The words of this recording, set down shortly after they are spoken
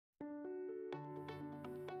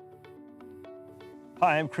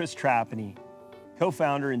Hi, I'm Chris Trapani,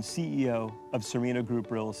 co-founder and CEO of Sereno Group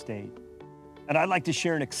Real Estate. And I'd like to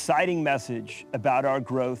share an exciting message about our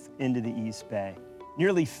growth into the East Bay.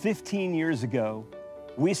 Nearly 15 years ago,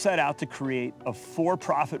 we set out to create a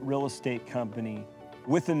for-profit real estate company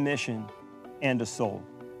with a mission and a soul.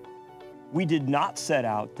 We did not set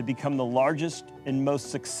out to become the largest and most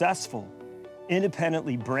successful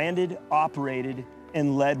independently branded, operated,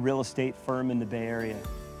 and led real estate firm in the Bay Area.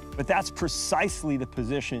 But that's precisely the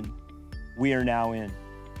position we are now in.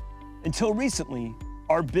 Until recently,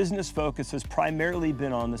 our business focus has primarily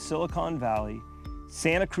been on the Silicon Valley,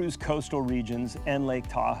 Santa Cruz coastal regions, and Lake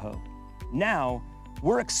Tahoe. Now,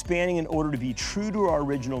 we're expanding in order to be true to our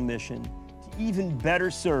original mission to even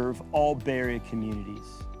better serve all Bay Area communities.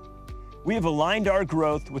 We have aligned our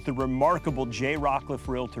growth with the remarkable Rockcliff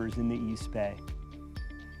Realtors in the East Bay.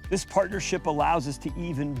 This partnership allows us to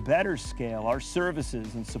even better scale our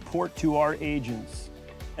services and support to our agents,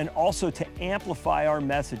 and also to amplify our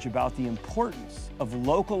message about the importance of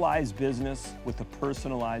localized business with a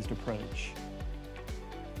personalized approach.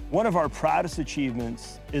 One of our proudest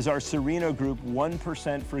achievements is our Sereno Group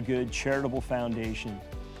 1% for Good charitable foundation,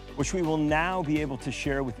 which we will now be able to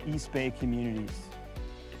share with East Bay communities.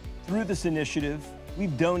 Through this initiative,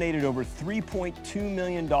 we've donated over $3.2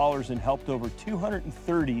 million and helped over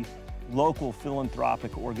 230 local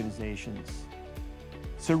philanthropic organizations.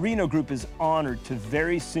 Sereno Group is honored to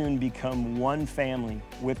very soon become one family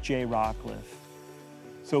with Rockcliff.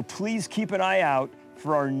 So please keep an eye out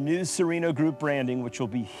for our new Sereno Group branding, which will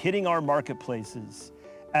be hitting our marketplaces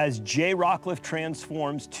as Rockcliff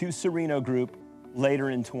transforms to Sereno Group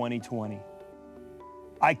later in 2020.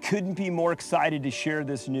 I couldn't be more excited to share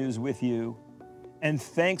this news with you, and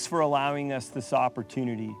thanks for allowing us this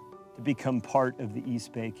opportunity to become part of the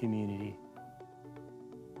East Bay community.